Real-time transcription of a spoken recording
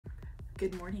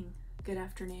Good morning, good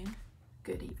afternoon,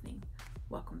 good evening.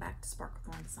 Welcome back to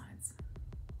Sparklethorn Designs.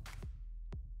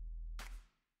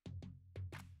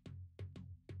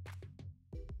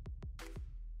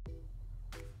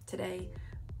 Today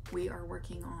we are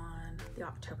working on the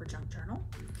October Junk Journal.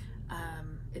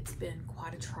 It's been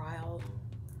quite a trial.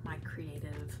 My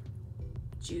creative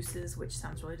juices, which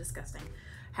sounds really disgusting,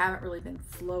 haven't really been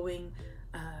flowing.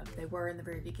 They were in the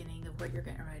very beginning of what you're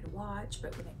getting ready to watch,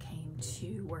 but when it came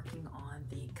to working on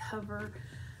the cover,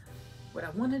 what I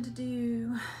wanted to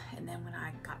do, and then when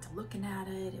I got to looking at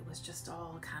it, it was just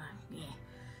all kind of meh.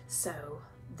 So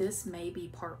this may be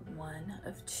part one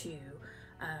of two.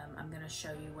 I'm going to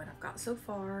show you what I've got so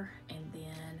far, and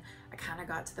then I kind of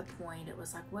got to the point, it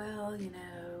was like, well, you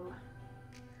know,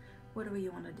 what do we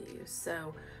want to do?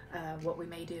 So what we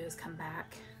may do is come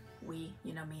back, me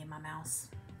and my mouse.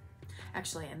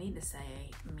 Actually, I need to say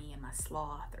me and my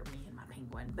sloth or me and my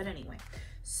penguin. But anyway,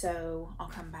 so I'll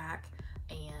come back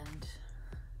and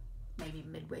maybe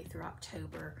midway through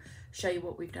October, show you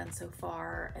what we've done so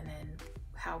far and then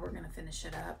how we're going to finish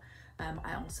it up.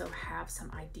 I also have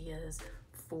some ideas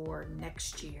for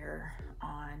next year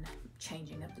on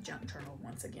changing up the junk journal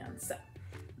once again. So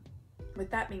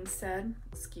with that being said,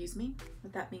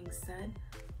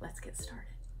 let's get started.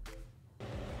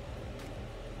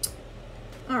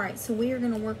 All right, so we are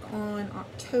going to work on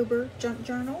October junk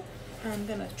journal. I'm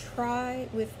going to try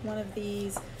with one of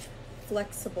these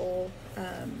flexible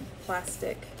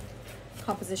plastic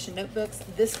composition notebooks.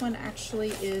 This one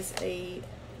actually is a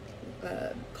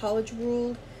college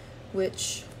ruled,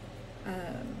 which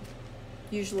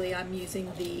usually I'm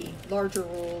using the larger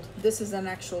ruled. This is an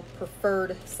actual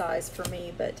preferred size for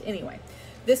me, but anyway,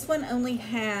 this one only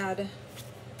had,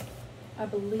 I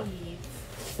believe,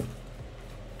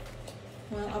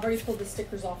 well, I've already pulled the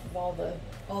stickers off of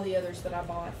all the others that I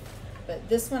bought, but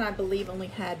this one I believe only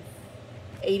had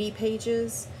 80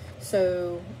 pages.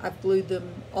 So I've glued them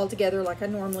all together like I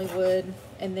normally would,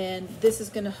 and then this is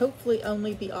going to hopefully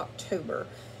only be October,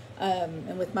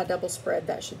 and with my double spread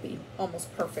that should be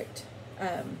almost perfect.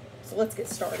 So let's get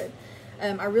started.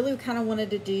 I really kind of wanted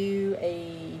to do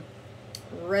a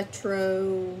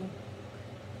retro,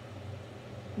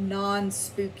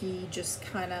 non-spooky, just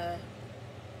kind of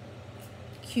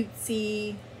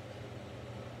cutesy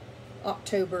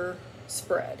October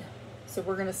spread. So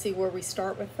we're going to see where we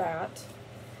start with that.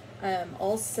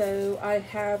 Also, I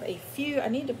have a few, I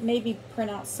need to maybe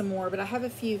print out some more, but I have a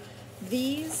few.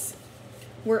 These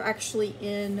were actually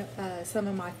in some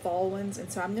of my fall ones,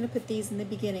 and so I'm going to put these in the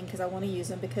beginning because I want to use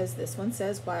them, because this one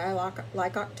says why I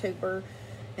like October,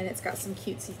 and it's got some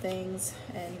cutesy things,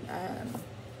 and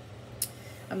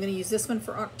I'm going to use this one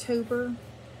for October,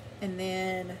 and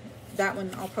then that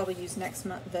one I'll probably use the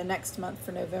next month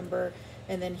for November,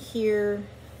 and then here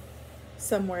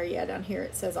somewhere, yeah, down here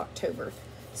it says October.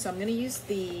 So I'm going to use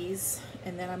these,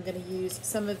 and then I'm going to use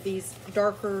some of these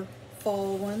darker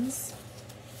fall ones,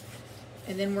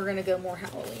 and then we're going to go more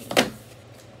Halloween.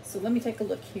 So let me take a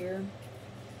look here.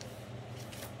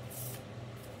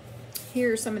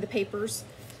 Here are some of the papers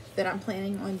that I'm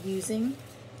planning on using.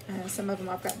 Some of them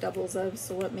I've got doubles of,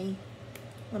 so let me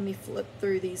flip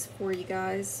through these for you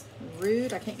guys.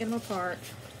 Rude, I can't get them apart.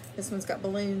 This one's got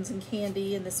balloons and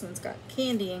candy, and this one's got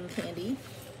candy and candy.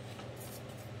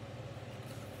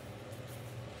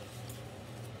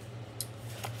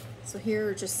 So here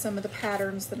are just some of the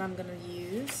patterns that I'm going to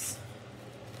use.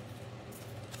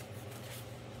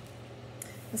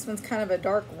 This one's kind of a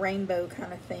dark rainbow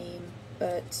kind of theme,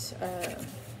 but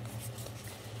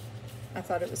I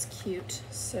thought it was cute,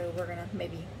 so we're going to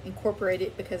maybe incorporate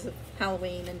it because of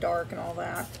Halloween and dark and all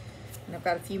that. And I've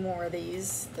got a few more of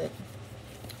these.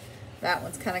 That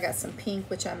one's kind of got some pink,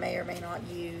 which I may or may not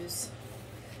use.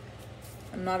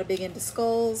 I'm not a big into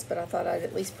skulls, but I thought I'd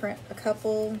at least print a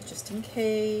couple just in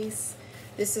case.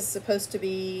 This is supposed to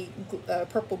be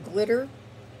purple glitter,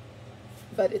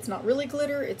 but it's not really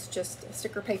glitter, it's just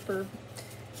sticker paper,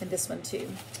 and this one too.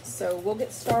 So we'll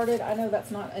get started. I know that's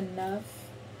not enough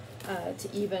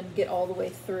to even get all the way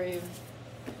through,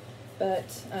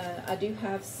 but I do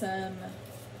have some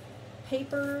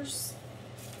papers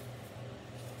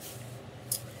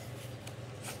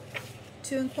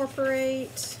to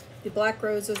incorporate. The black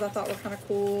roses I thought were kind of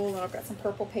cool, and I've got some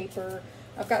purple paper.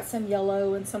 I've got some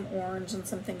yellow and some orange and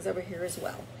some things over here as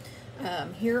well.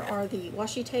 Here are the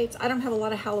washi tapes. I don't have a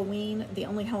lot of Halloween. The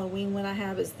only Halloween one I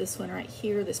have is this one right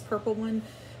here, this purple one.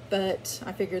 But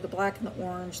I figure the black and the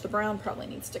orange, the brown probably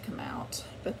needs to come out.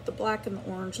 But the black and the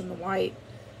orange and the white,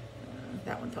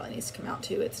 that one probably needs to come out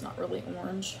too. It's not really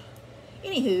orange.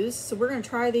 Anywho's, so we're going to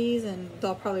try these, and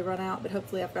they'll probably run out, but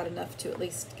hopefully I've got enough to at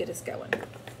least get us going.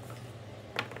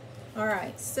 All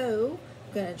right, so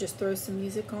I'm gonna just throw some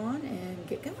music on and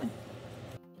get going.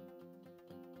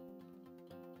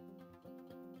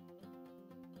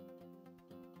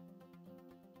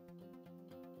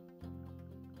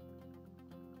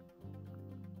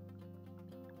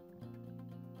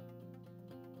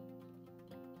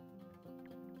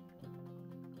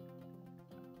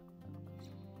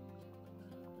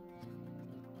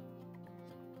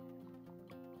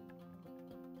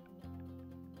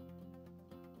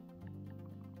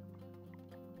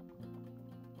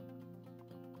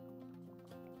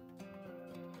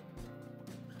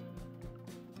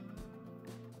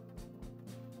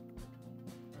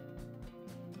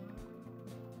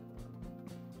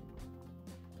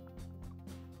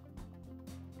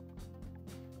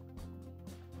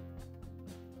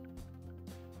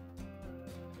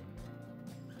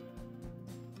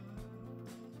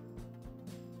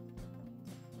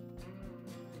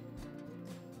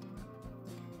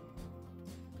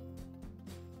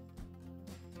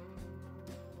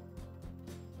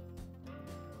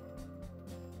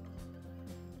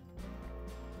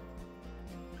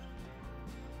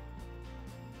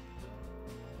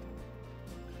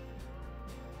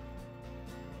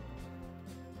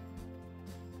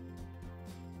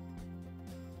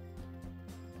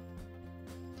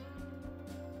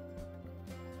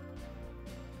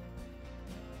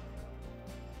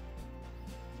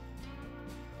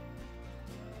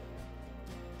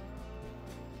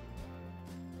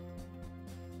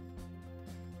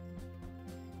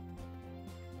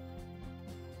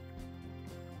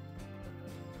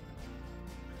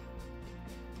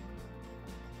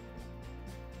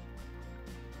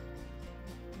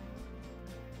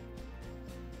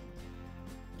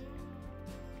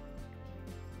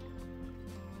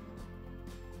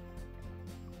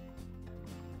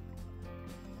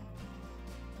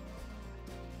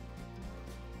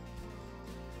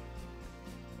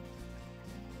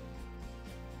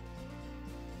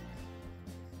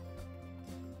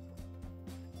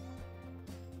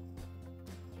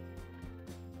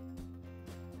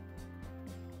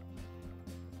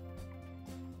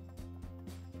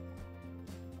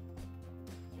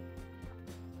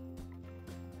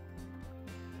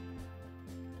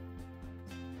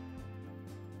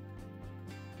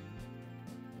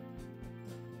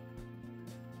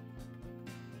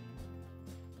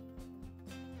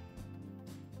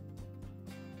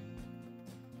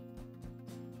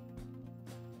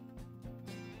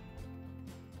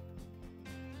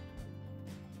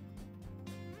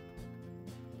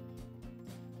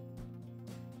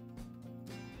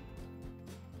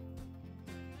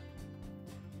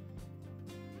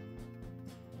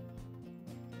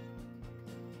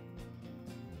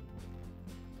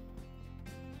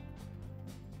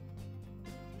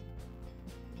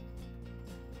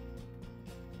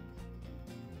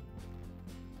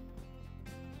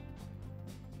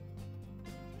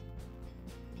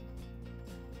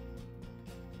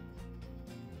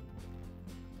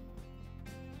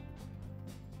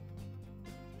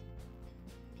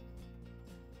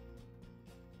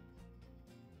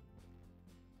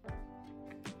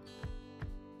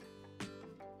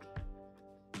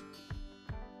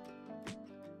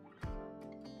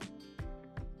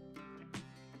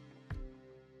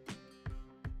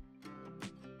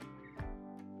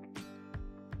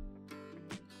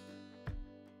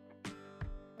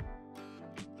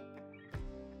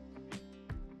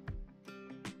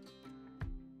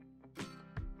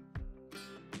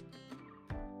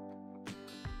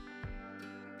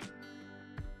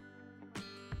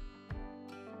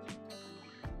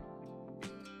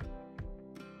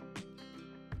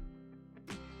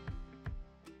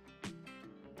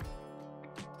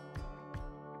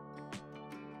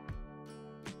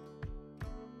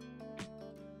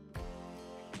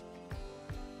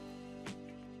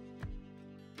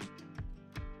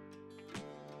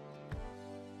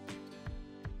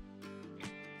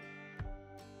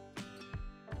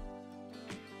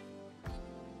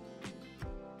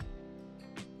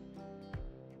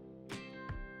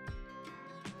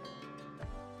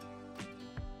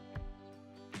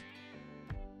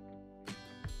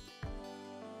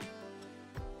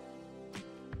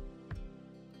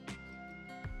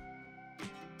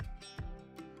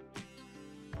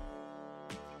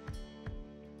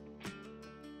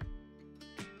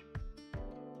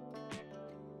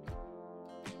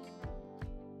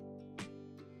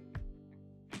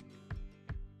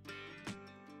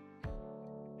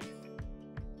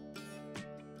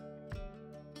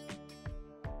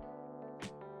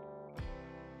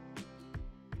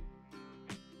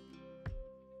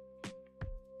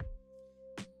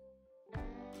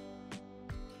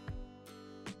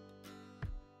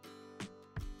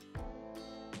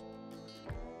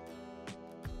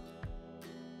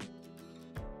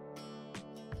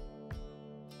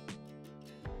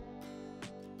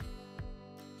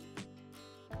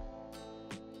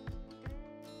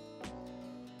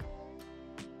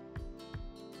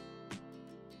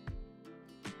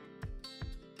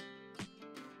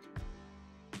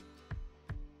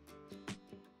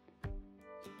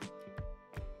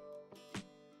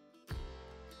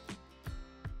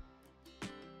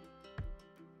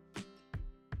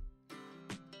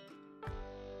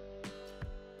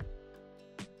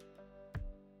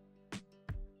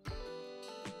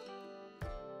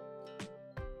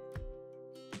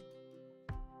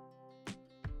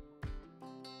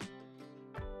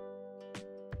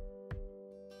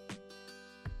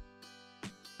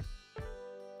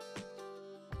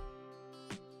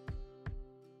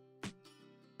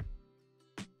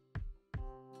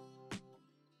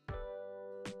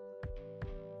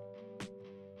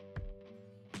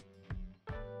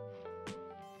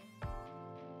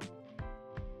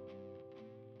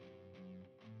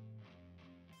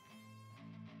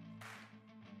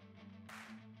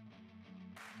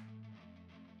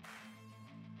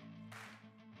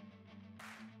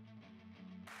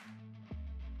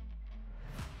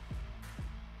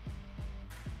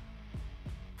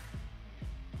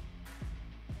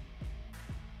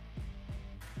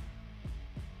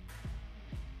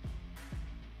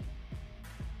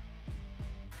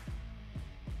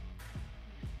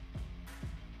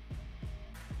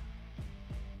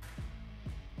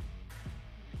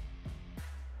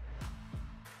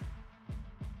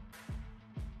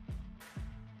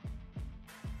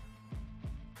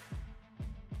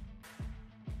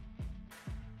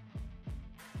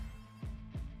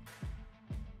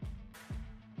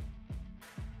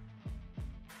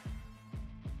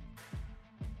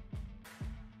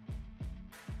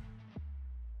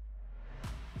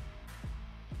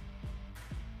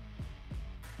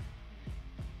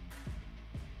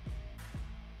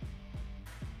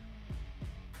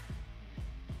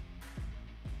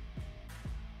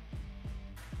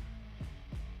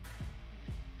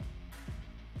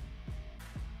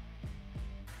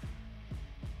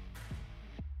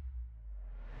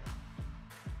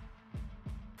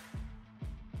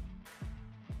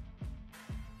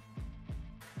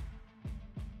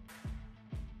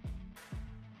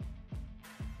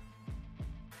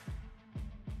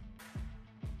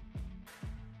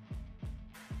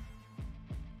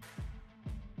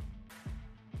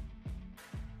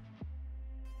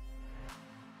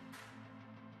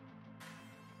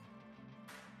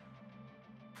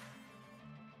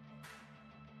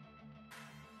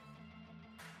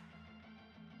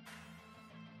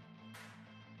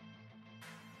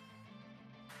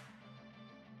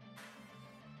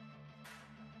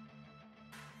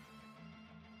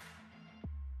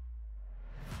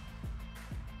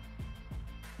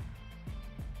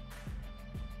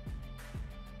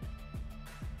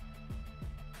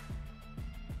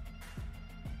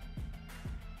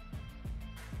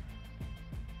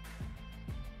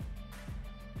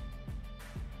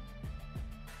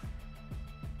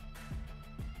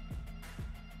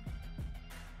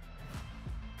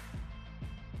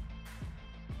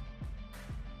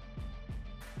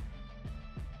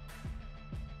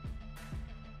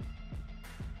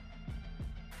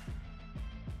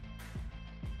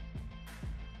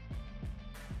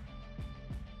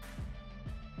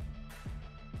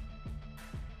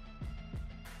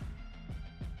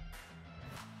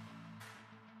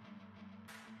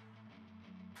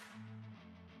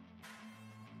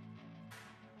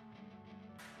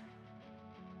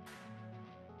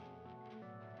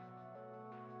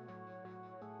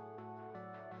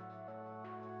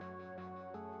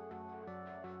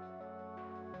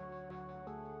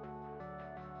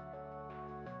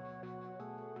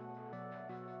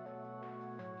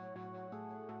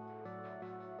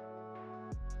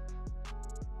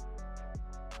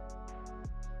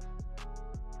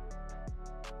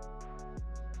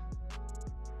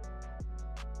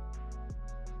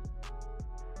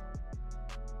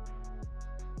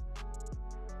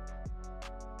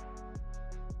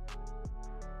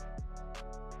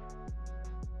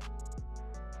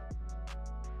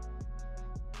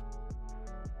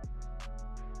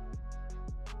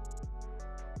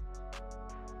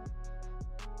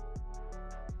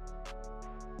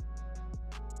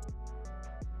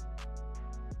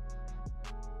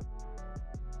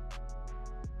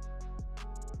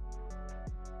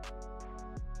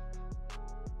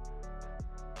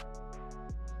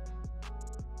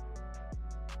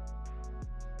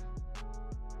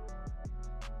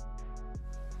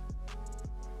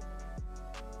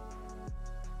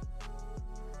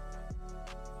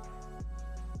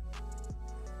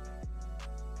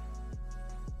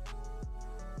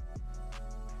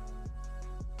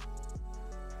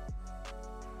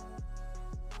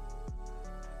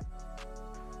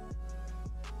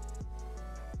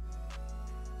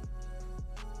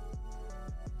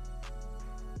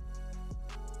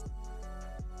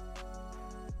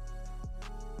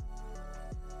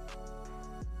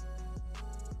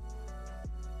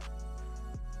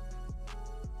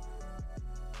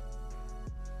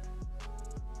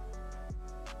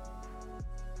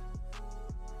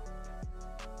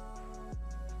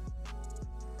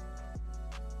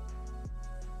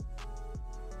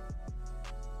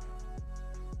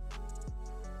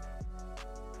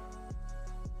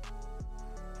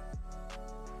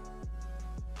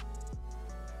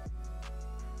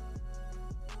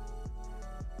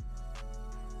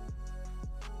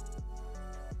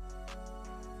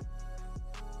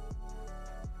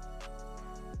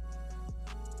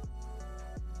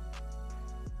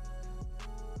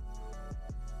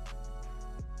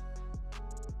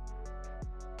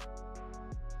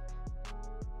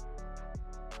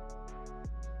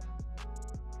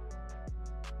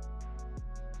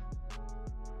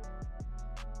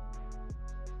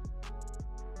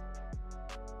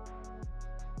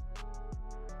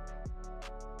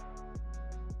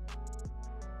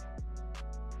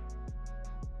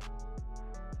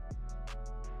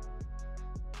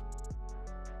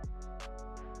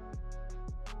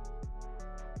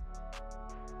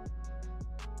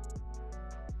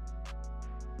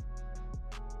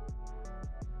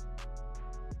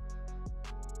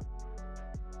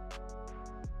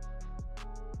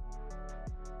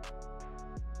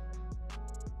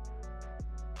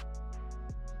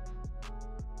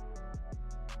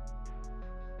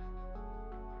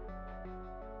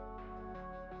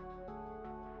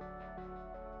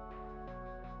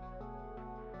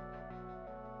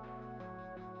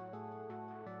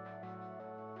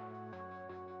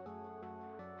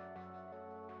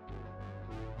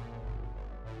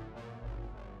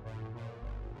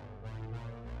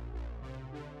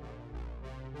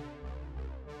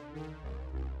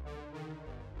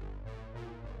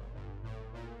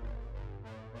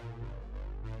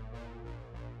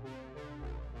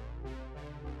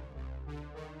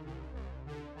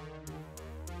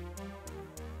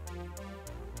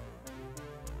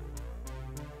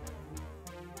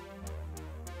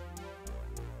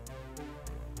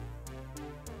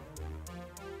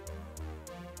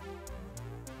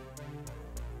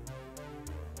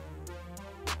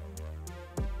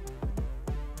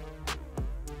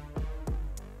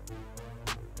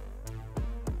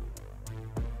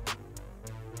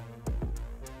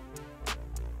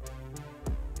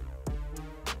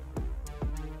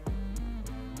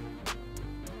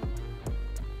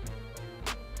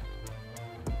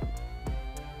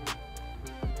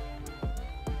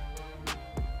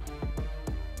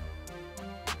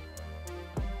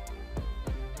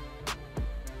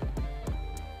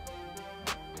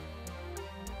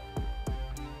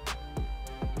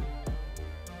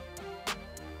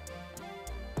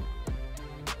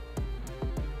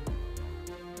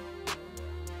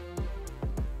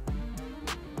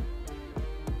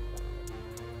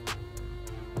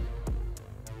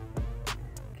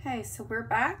 Okay, so we're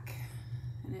back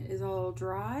and it is all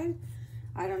dry.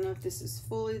 I don't know if this is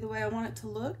fully the way I want it to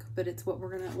look, but it's what we're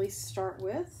going to at least start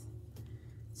with.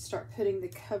 Start putting the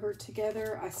cover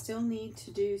together. I still need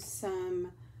to do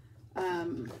some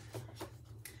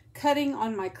cutting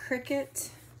on my Cricut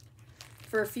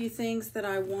for a few things that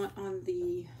I want on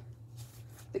the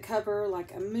cover,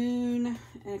 like a moon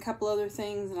and a couple other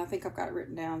things, and I think I've got it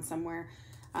written down somewhere.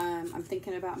 I'm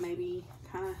thinking about maybe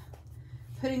kind of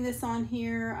putting this on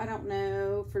here. I don't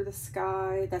know, for the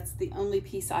sky. That's the only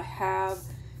piece I have,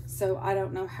 so I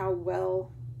don't know how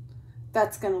well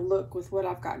that's going to look with what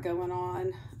I've got going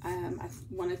on. I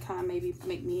want to kind of maybe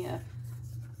make me a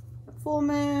full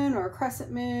moon or a crescent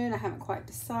moon. I haven't quite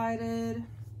decided.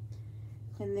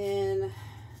 And then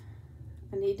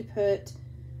I need to put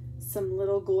some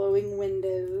little glowing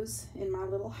windows in my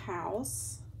little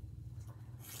house.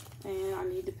 And I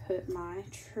need to put my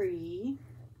tree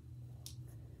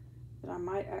that I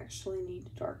might actually need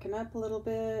to darken up a little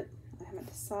bit. I haven't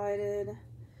decided.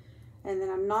 And then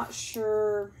I'm not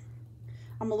sure.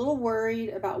 I'm a little worried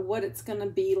about what it's going to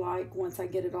be like once I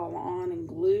get it all on and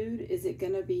glued. Is it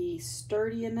going to be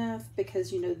sturdy enough?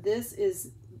 Because, you know, this is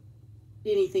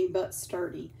anything but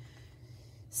sturdy.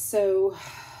 So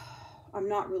I'm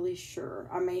not really sure.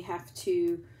 I may have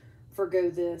to forgo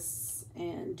this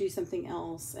and do something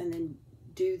else and then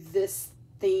do this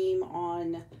theme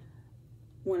on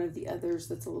one of the others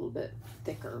that's a little bit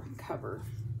thicker cover.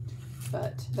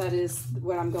 But that is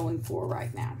what I'm going for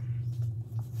right now.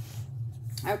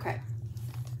 Okay,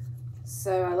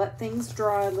 so I let things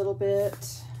dry a little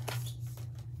bit.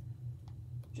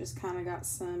 Just kind of got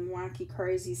some wacky,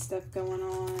 crazy stuff going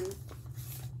on.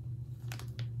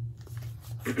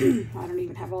 I don't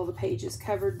even have all the pages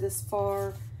covered this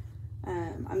far.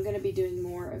 I'm going to be doing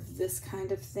more of this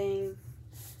kind of thing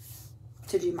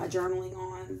to do my journaling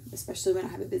on, especially when I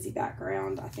have a busy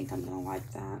background. I think I'm going to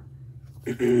like that.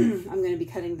 I'm going to be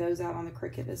cutting those out on the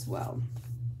Cricut as well,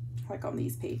 like on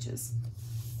these pages.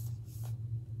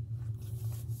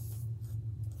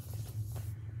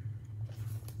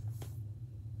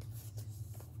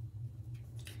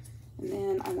 And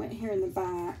then I went here in the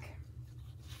back.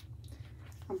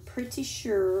 I'm pretty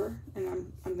sure,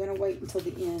 and I'm going to wait until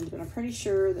the end, but I'm pretty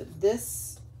sure that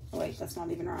this, oh wait, that's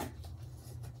not even right.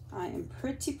 I am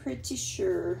pretty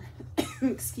sure,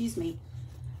 excuse me,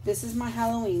 this is my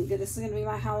Halloween, this is going to be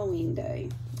my Halloween day.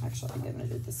 Actually, I think I'm going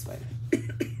to do it this way.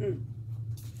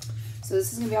 So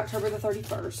this is going to be October the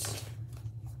 31st.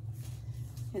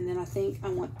 And then I think I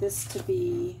want this to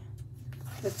be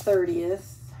the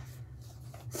 30th.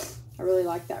 I really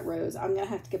like that rose. I'm going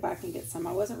to have to get back and get some.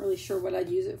 I wasn't really sure what I'd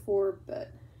use it for,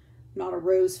 but I'm not a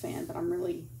rose fan, but I'm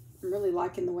really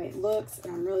liking the way it looks,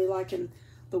 and I'm really liking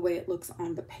the way it looks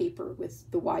on the paper with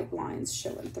the white lines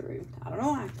showing through. I don't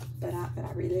know why, but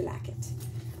I really like it.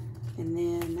 And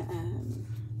then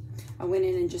I went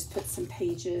in and just put some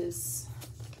pages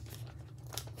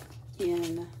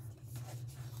in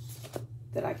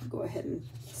that I could go ahead and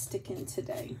stick in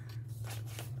today.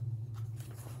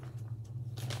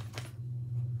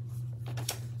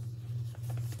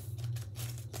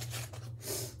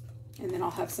 And then I'll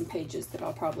have some pages that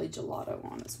I'll probably gelato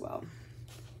on as well.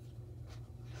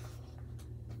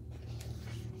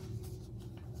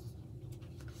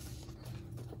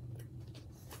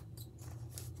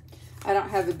 I don't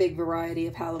have a big variety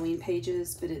of Halloween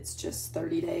pages, but it's just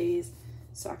 30 days.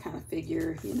 So I kind of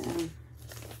figure, you know,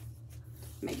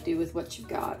 make do with what you've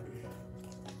got,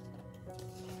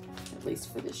 at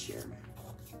least for this year.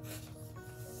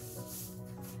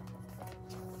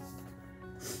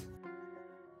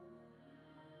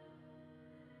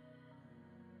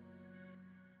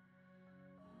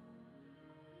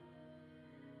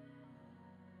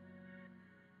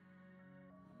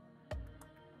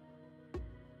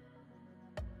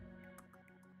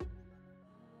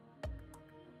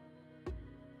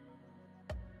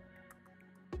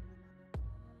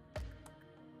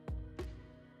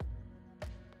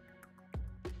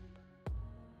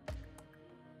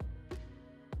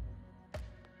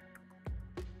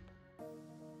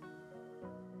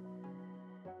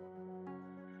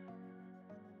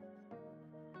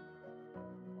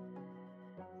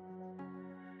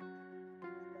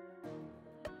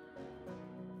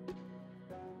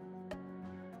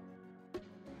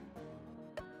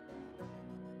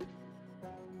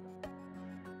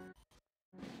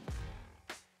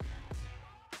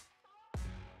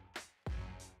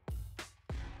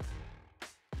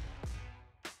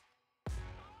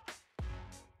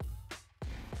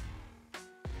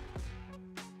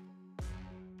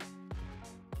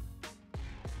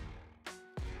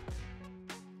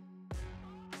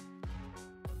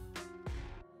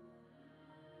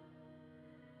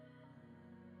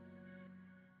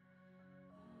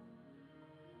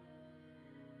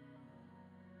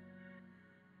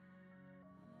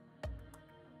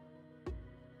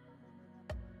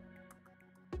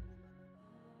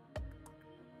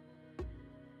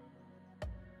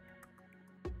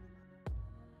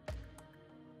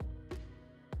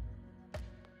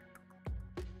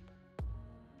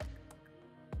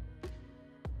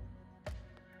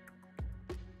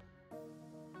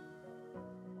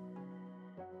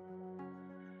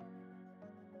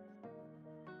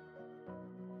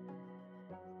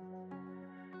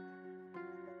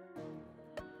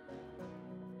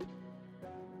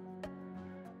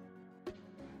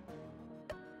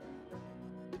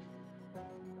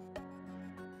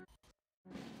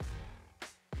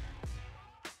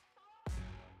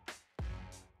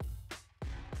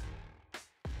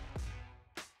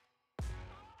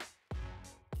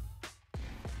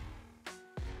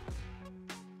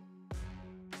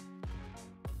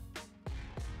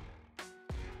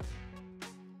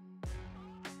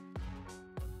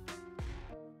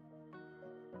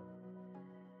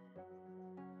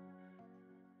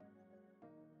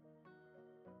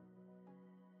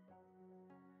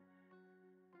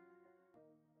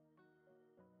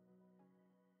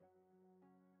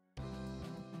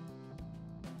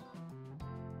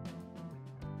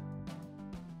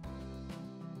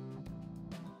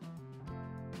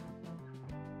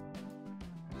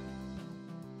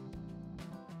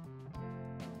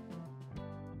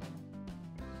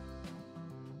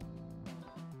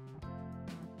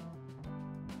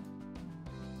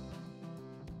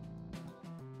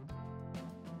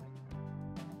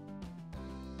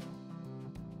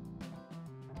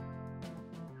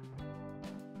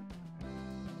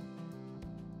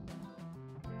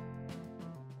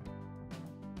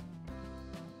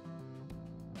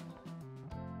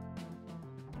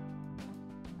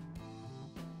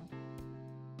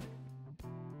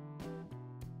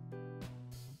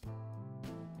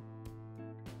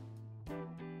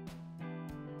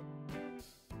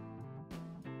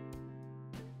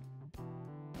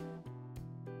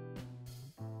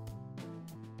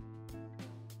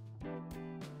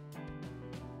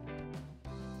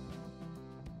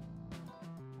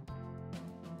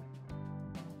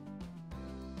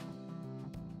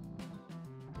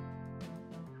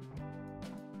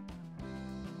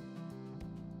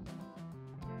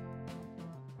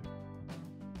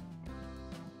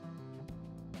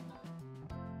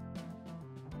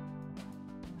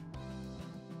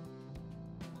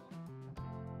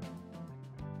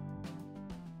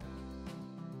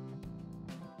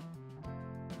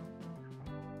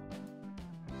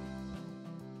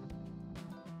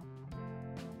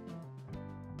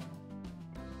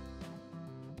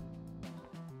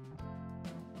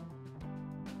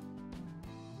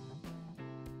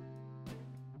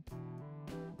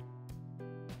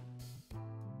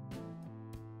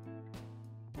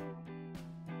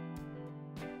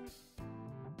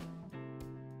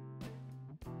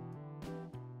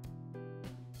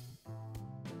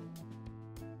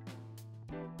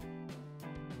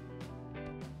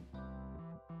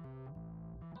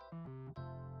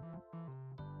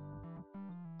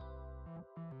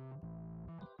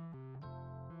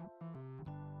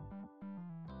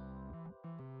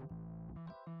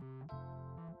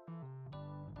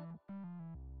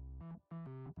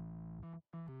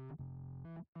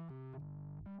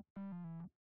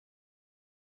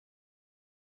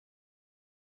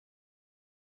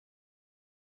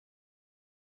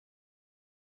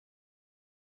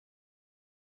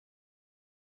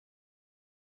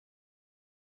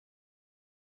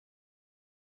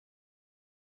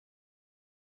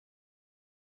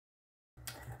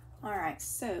 All right,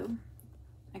 so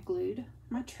I glued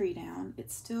my tree down.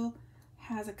 It still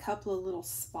has a couple of little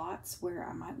spots where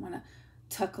I might want to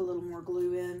tuck a little more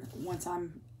glue in. Once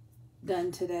I'm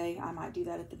done today, I might do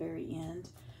that at the very end.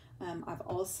 I've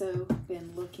also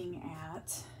been looking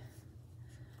at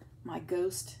my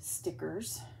ghost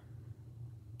stickers,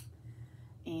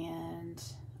 and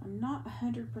I'm not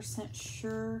 100%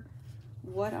 sure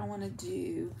what I want to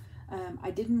do.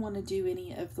 I didn't want to do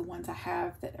any of the ones I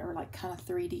have that are like kind of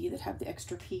 3D that have the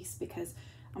extra piece, because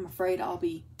I'm afraid I'll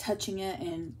be touching it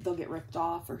and they'll get ripped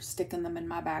off, or sticking them in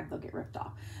my bag, they'll get ripped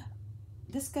off.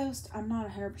 This ghost, I'm not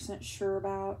 100% sure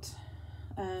about.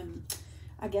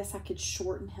 I guess I could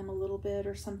shorten him a little bit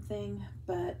or something,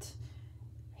 but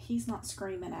he's not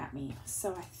screaming at me.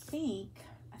 So I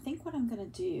think what I'm gonna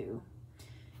do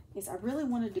is, I really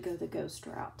wanted to go the ghost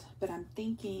route, but I'm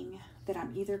thinking that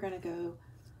I'm either gonna go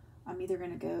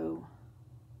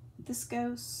this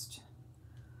ghost,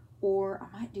 or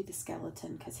I might do the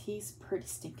skeleton, because he's pretty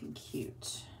stinking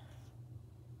cute.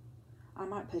 I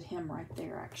might put him right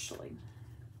there, actually.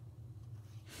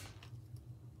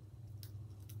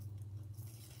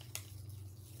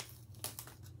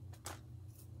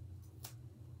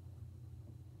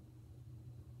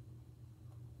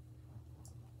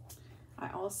 I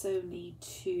also need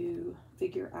to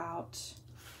figure out,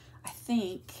 I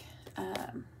think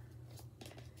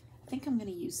I'm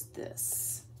going to use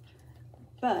this,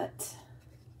 but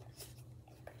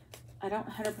I don't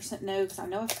 100% know, because I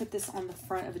know I've put this on the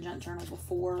front of a junk journal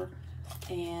before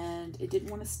and it didn't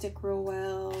want to stick real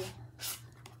well.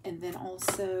 And then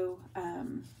also,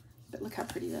 but look how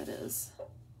pretty that is.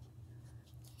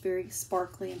 Very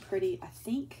sparkly and pretty. I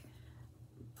think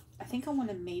I want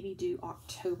to maybe do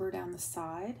October down the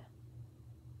side,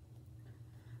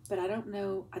 but I don't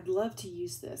know. I'd love to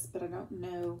use this, but I don't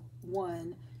know,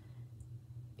 one,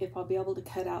 if I'll be able to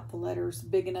cut out the letters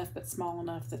big enough but small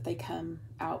enough that they come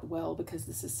out well, because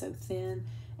this is so thin,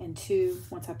 and two,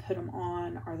 once I put them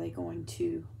on, are they going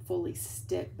to fully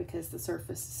stick, because the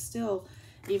surface is still,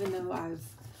 even though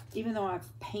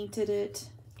I've painted it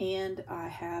and I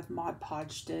have Mod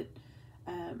Podged it,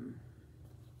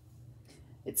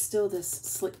 it's still this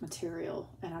slick material,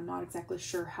 and I'm not exactly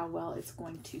sure how well it's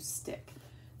going to stick.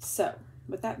 So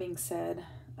with that being said,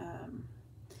 I'm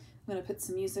going to put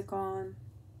some music on,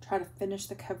 try to finish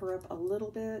the cover up a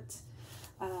little bit,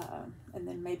 and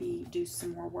then maybe do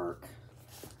some more work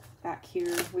back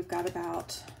here. We've got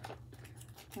about,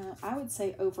 I would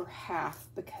say over half,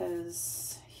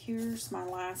 because here's my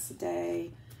last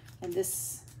day, and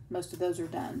most of those are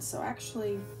done. So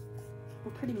actually,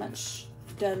 we're pretty much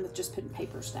done with just putting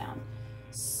papers down.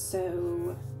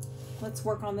 So let's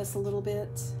work on this a little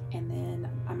bit, and then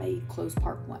I may close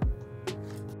part one.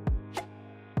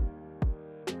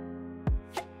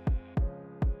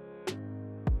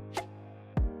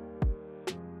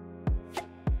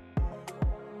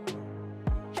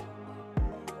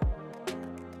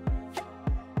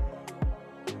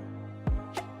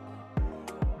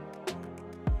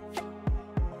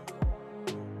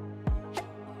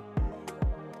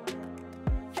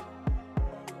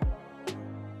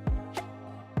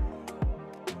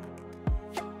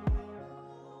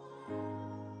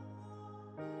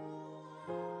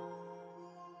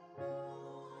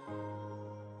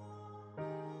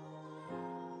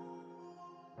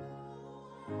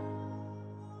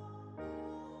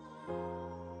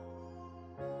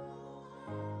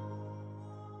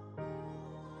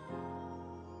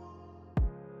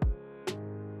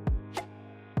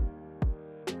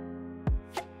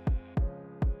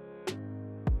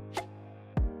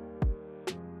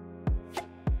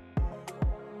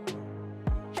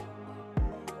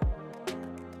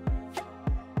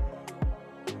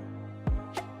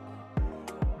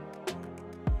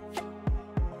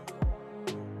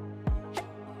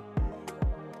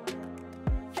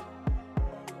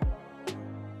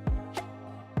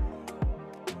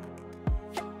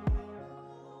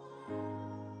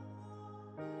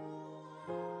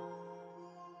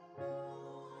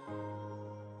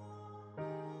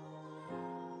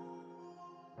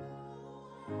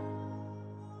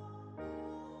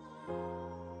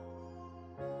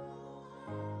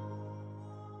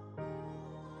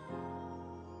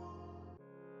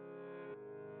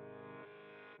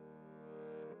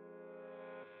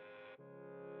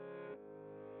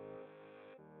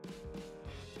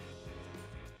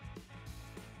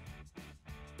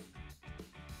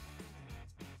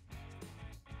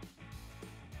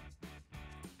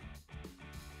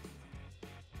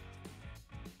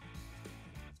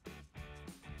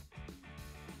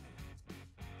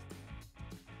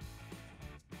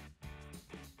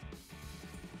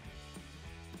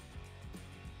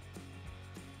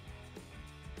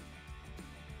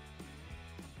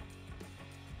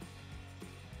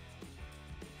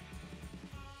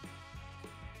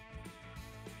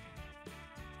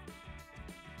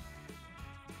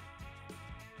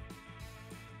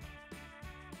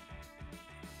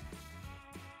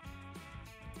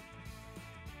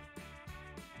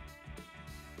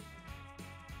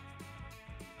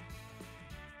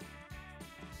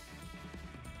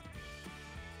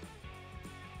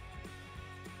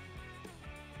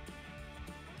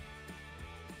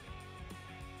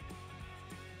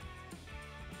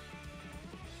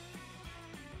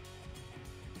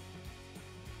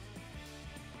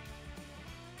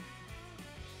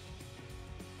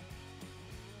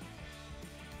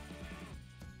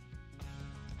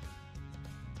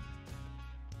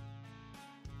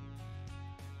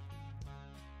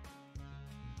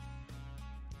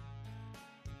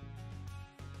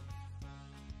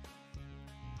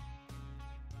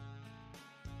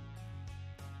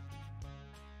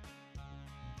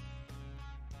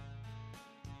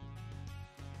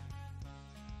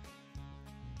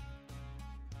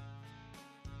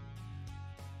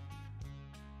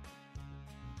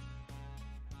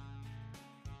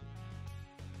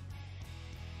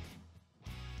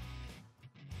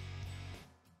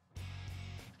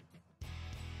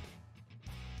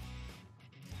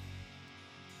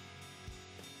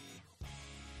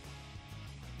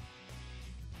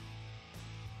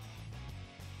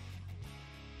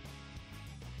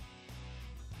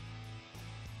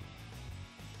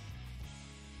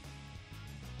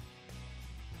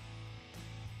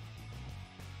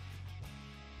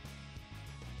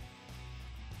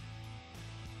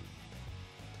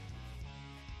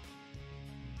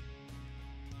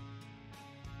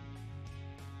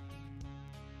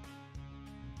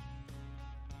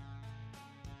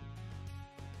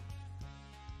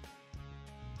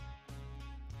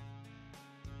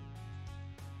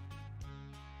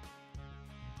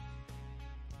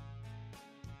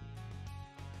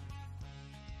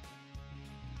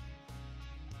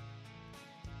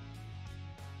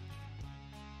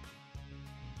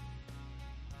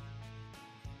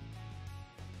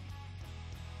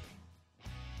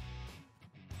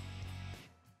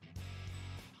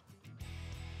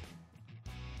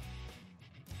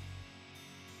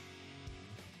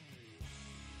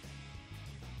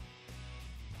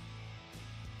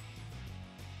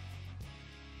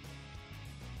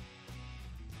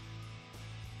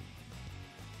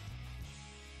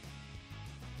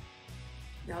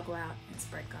 Y'all go out and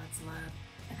spread God's love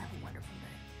and have a wonderful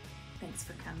day. Thanks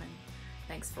for coming.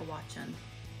 Thanks for watching.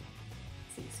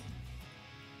 See you soon.